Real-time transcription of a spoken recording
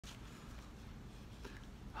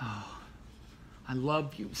I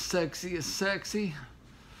love you, sexiest sexy.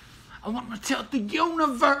 I want to tell the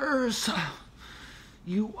universe,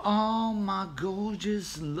 you are my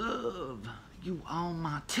gorgeous love. You are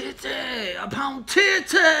my titty upon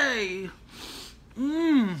titty.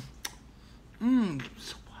 You're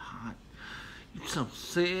so hot. You're so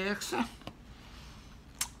sexy.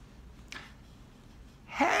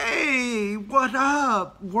 Hey, what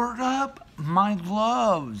up? Word up, my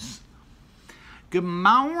loves. Good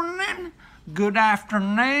morning, good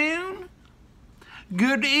afternoon,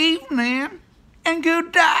 good evening, and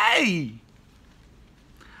good day.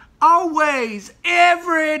 Always,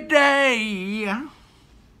 every day.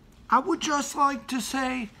 I would just like to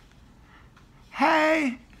say,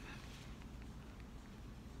 hey,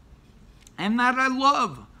 and that I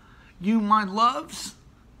love you, my loves.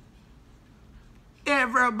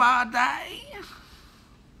 Everybody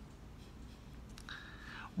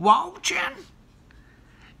watching,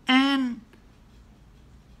 and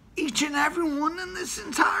each and every one in this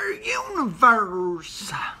entire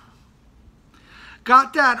universe.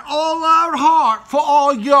 Got that all-out heart for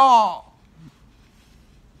all y'all.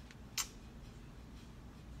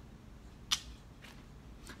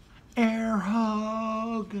 Air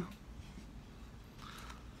hug.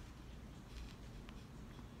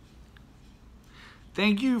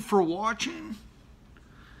 Thank you for watching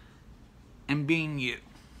and being you.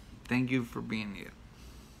 Thank you for being you.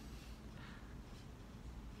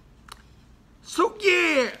 So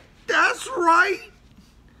yeah, that's right.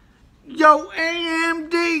 Yo,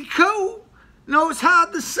 AmdCooly's knows how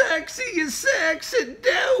the sexiest sexy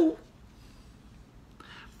do.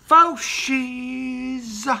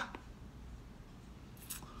 Foshies.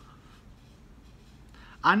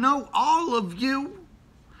 I know all of you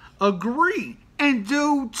agree and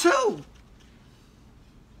do too.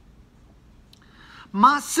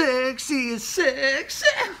 My sexiest sexy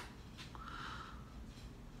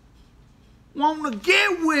wanna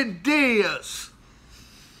get with this.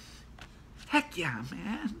 Heck yeah,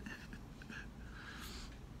 man.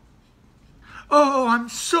 Oh, I'm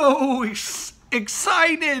so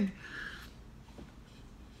excited.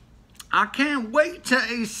 I can't wait to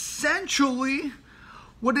essentially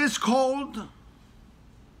what is called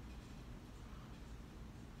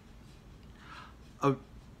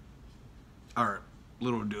our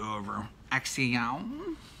little do-over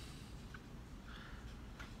axiom.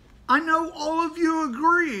 I know all of you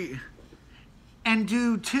agree and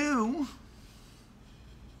do too.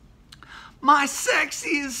 My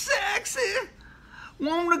sexiest sexy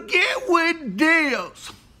wanna get with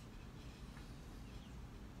this.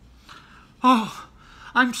 Oh,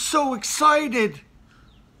 I'm so excited.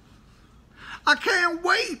 I can't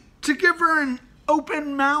wait to give her an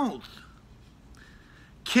open mouth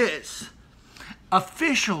kiss.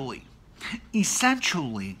 Officially,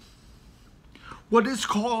 essentially, what is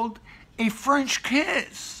called a French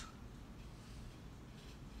kiss.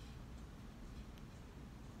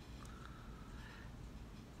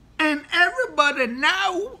 And everybody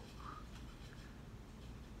know,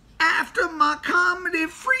 after my comedy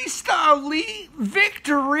freestyle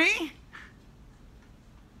victory,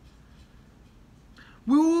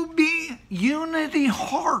 we will be unity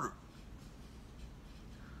heart.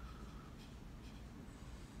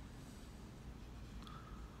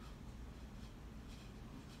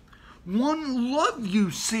 One love, you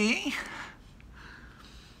see.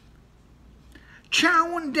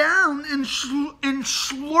 Chowing down and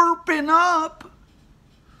slurping up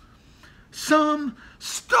some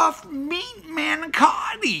stuffed meat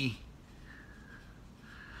manicotti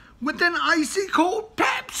with an icy cold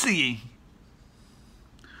Pepsi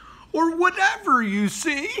or whatever, you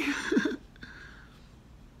see.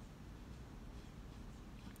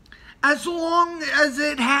 As long as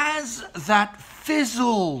it has that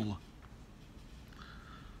fizzle,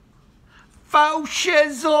 faux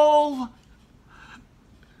shizzle.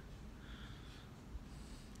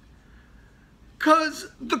 Because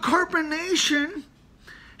the carbonation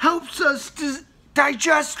helps us to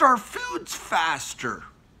digest our foods faster.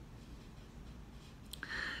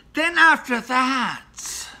 Then after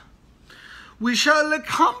that, we shall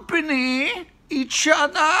accompany each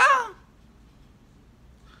other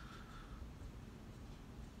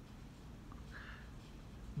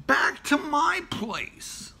back to my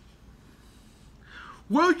place,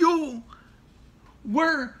 where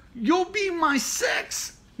you'll be my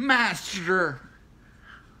sex master.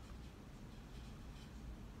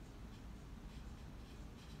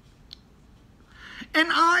 And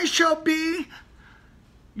I shall be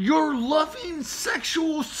your loving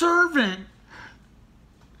sexual servant.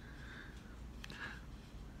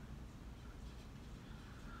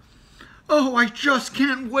 Oh, I just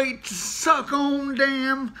can't wait to suck on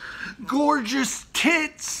damn gorgeous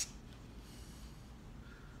tits.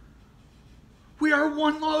 We are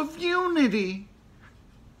one love unity.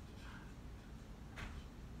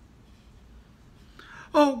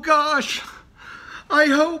 Oh gosh, I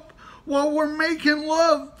hope while we're making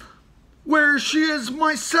love, where she is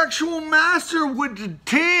my sexual master with the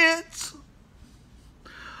tits,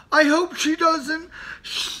 I hope she doesn't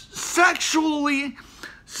sexually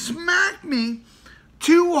smack me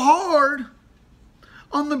too hard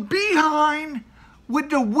on the behind with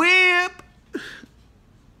the whip.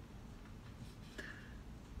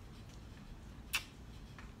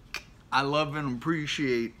 I love and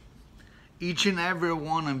appreciate each and every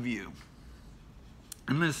one of you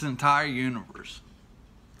in this entire universe.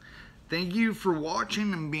 Thank you for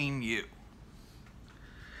watching and being you.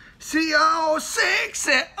 See y'all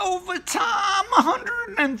sexy overtime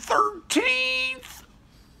 113th.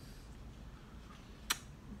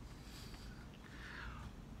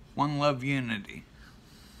 One love unity.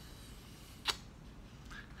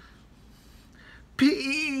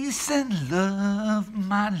 Peace and love,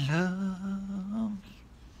 my love.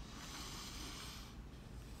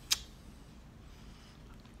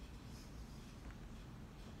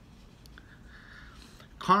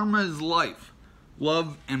 Karma is life,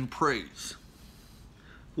 love and praise.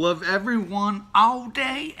 Love everyone all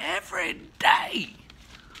day, every day.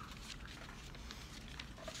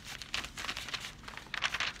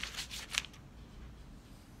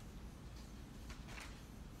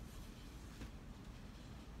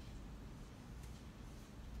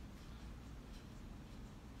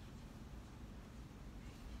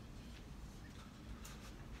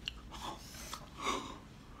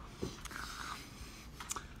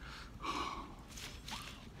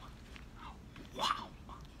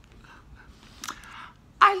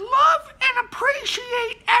 I love and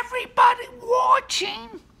appreciate everybody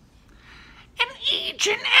watching, and each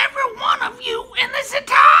and every one of you in this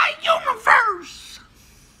entire universe.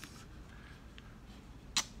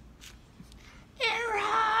 Air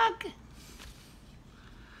hug.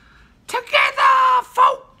 Together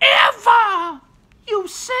forever, you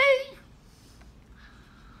see.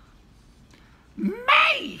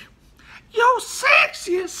 Me, your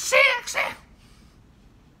sexiest sexy.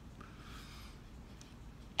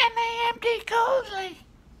 And AmdCooly's.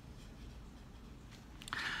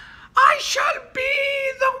 I shall be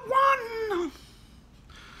the one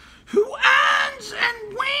who earns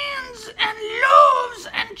and wins and loves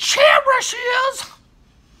and cherishes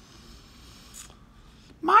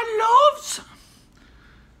my loves,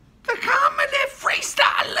 the comedy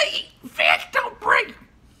freestyle victory.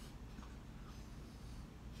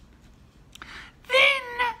 Then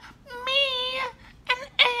me and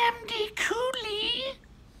AmdCooly's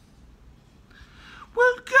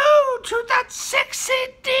we'll go to that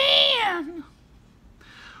sexy den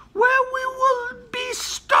where we will be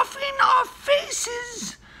stuffing our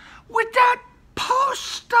faces with that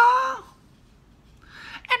pasta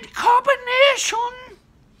and carbonation,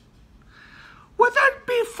 whether it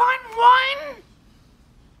be fine wine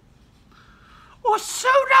or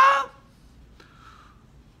soda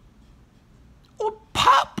or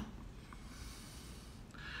pop.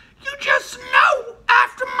 You just know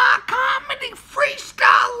after my comedy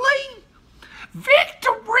freestyle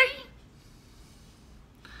victory,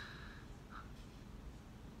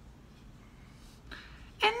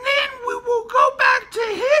 and then we will go back to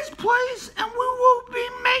his place and we will be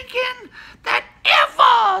making that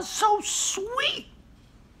ever so sweet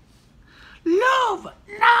love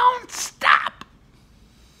non-stop.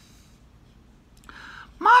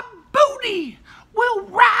 My booty will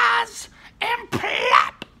rise and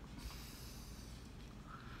plop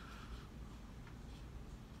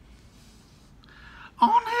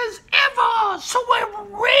on his ever so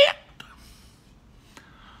erect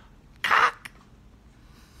cock.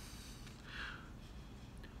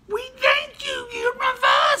 We thank you,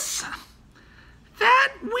 universe,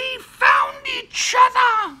 that we found each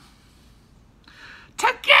other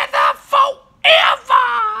together forever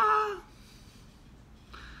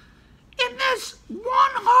in this one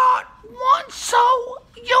heart, one soul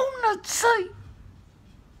unity.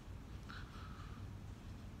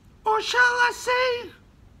 Or shall I say,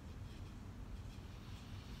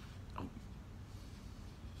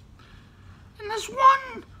 in this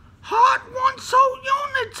one heart, one soul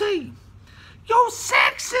unity, your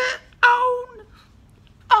sexy own,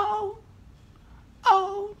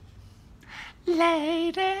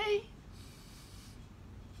 lady,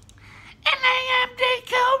 and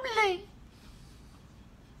AmdCooly's.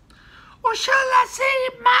 Or shall I say,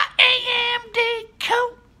 my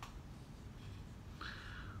AmdCooly's?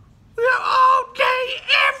 We are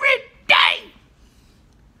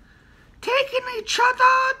each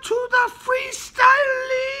other to the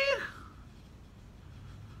freestyle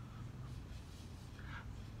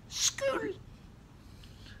school.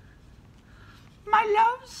 My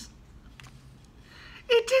loves,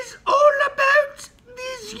 it is all about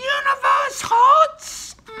these universe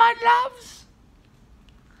hearts, my loves.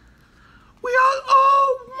 We are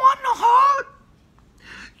all one heart.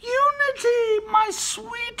 Unity, my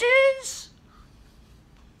sweeties.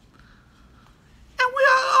 And we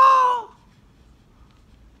are all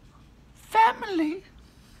family.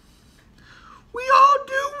 We all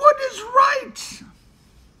do what is right,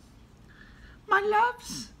 my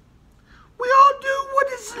loves. We all do what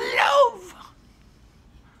is love,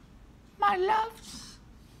 my loves.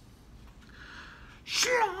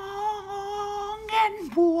 Shlong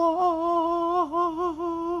and Bwalls.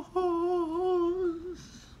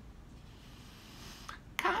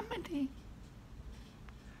 Comedy,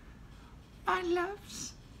 my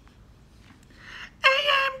loves.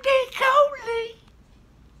 AmdCooly's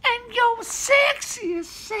and your sexiest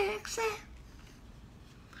sexy.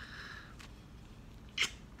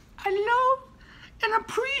 I love and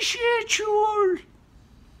appreciate you all.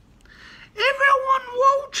 Everyone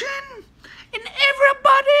watching and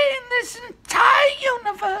everybody in this entire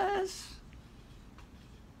universe.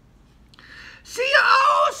 See you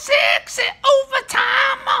all sexy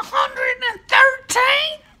overtime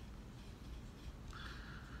 113.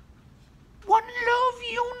 One love,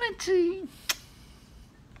 unity.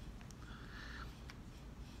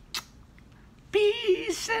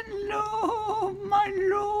 Peace and love, my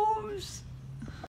loves.